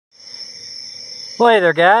Well, hey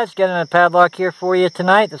there guys, got another padlock here for you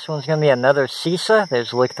tonight. This one's going to be another CISA.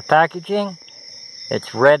 There's a look at the packaging.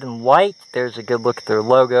 It's red and white. There's a good look at their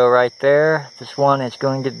logo right there. This one is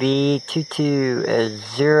going to be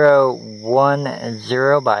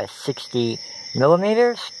 22010 by 60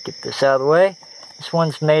 millimeters. Get this out of the way. This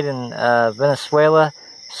one's made in Venezuela.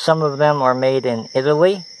 Some of them are made in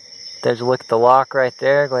Italy. There's a look at the lock right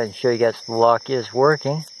there. Go ahead and show you guys the lock is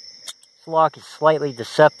working. This lock is slightly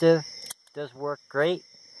deceptive. Does work great.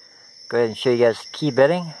 Go ahead and show you guys the key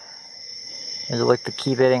bitting. There's a look at the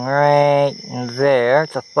key bitting right there.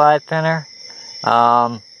 It's a 5-pinner.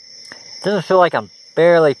 Doesn't feel like I'm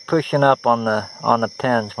barely pushing up on the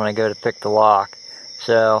pins when I go to pick the lock,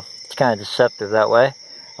 so it's kind of deceptive that way.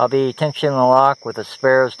 I'll be tensioning the lock with a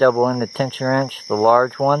Sparrows double-ended tension wrench, the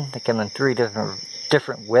large one. They come in 3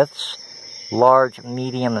 different widths: large,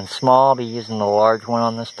 medium, and small. I'll be using the large one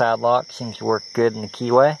on this padlock. Seems to work good in the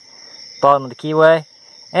keyway. Bottom of the keyway,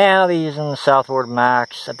 and I'll be using the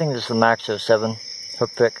SouthordMAX. I think this is the MAX-07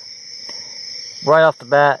 hook pick. Right off the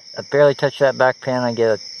bat, I barely touch that back pin. I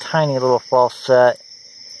get a tiny little false set.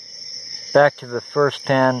 Back to the first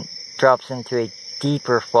pin, drops into a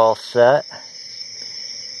deeper false set.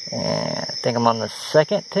 And I think I'm on the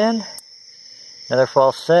second pin. Another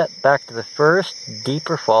false set, back to the first,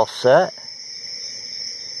 deeper false set.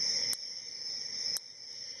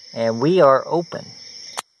 And we are open.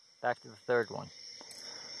 Back to the third one.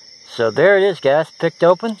 So there it is, guys, picked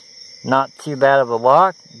open. Not too bad of a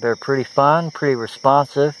lock. They're pretty fun, pretty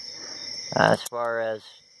responsive as far as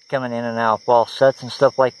coming in and out of false sets and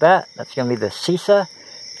stuff like that. That's going to be the CISA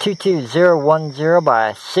 22010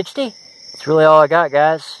 by 60. That's really all I got,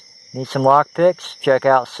 guys. Need some lockpicks? Check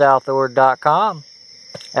out Southord.com.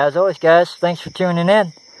 As always, guys, thanks for tuning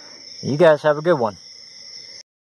in. You guys have a good one.